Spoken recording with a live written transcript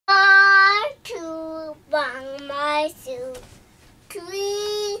2,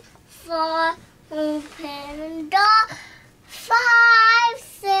 3, 4, open door. 5,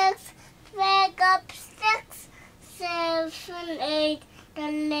 6, wake up 6, 7, 8, the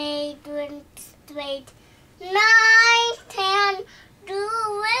late went straight. 9, 10, do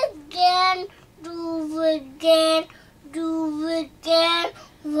again, do again, do again.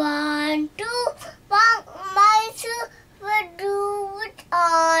 1, 2, walk my shoe, we'll do it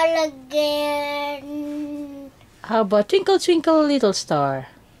all again. How about Twinkle Twinkle Little Star?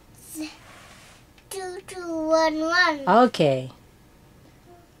 2, 2, 1, 1. Okay.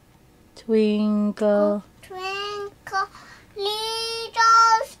 Twinkle. Twinkle,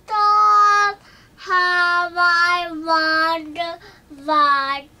 little star, how I wonder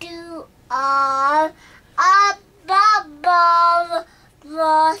what you are. Up above,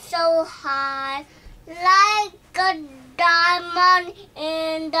 you're so high, like a diamond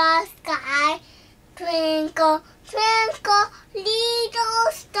in the sky. Twinkle, twinkle,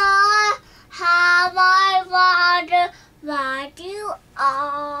 little star, how I wonder what you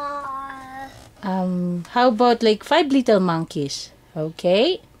are. How about like 5 little monkeys?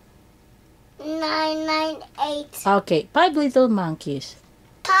 Okay. 9, 9, 8. Okay, 5 little monkeys.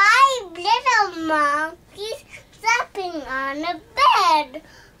 5 little monkeys jumping on a bed.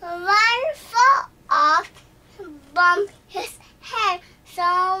 One fell off, bumped his head. So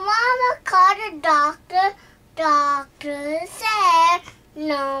Mama called the doctor. Doctor said,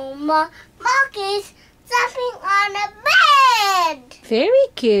 no more monkeys jumping on a bed. Very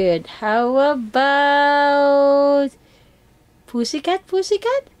good. How about Pussycat,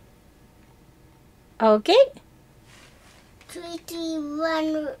 Pussycat? Okay. 3, 3,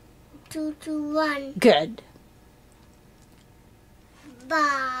 1, 2, 2, 1. Good.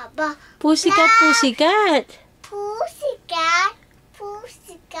 Baba. Pussycat, Pussycat. Pussycat,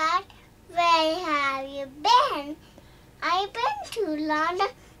 Pussycat, where have you been? I've been to London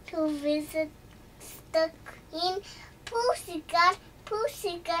to visit the Queen. Pussycat,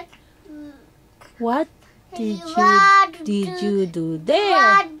 Pussycat, What did you do there?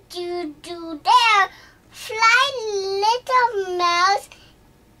 what you do there? Fly, little mouse,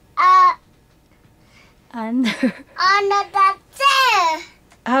 Under. under the chair.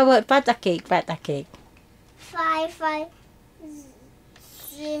 How about pat a cake, pat a cake? 5, 5,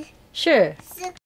 6, Sure. 6.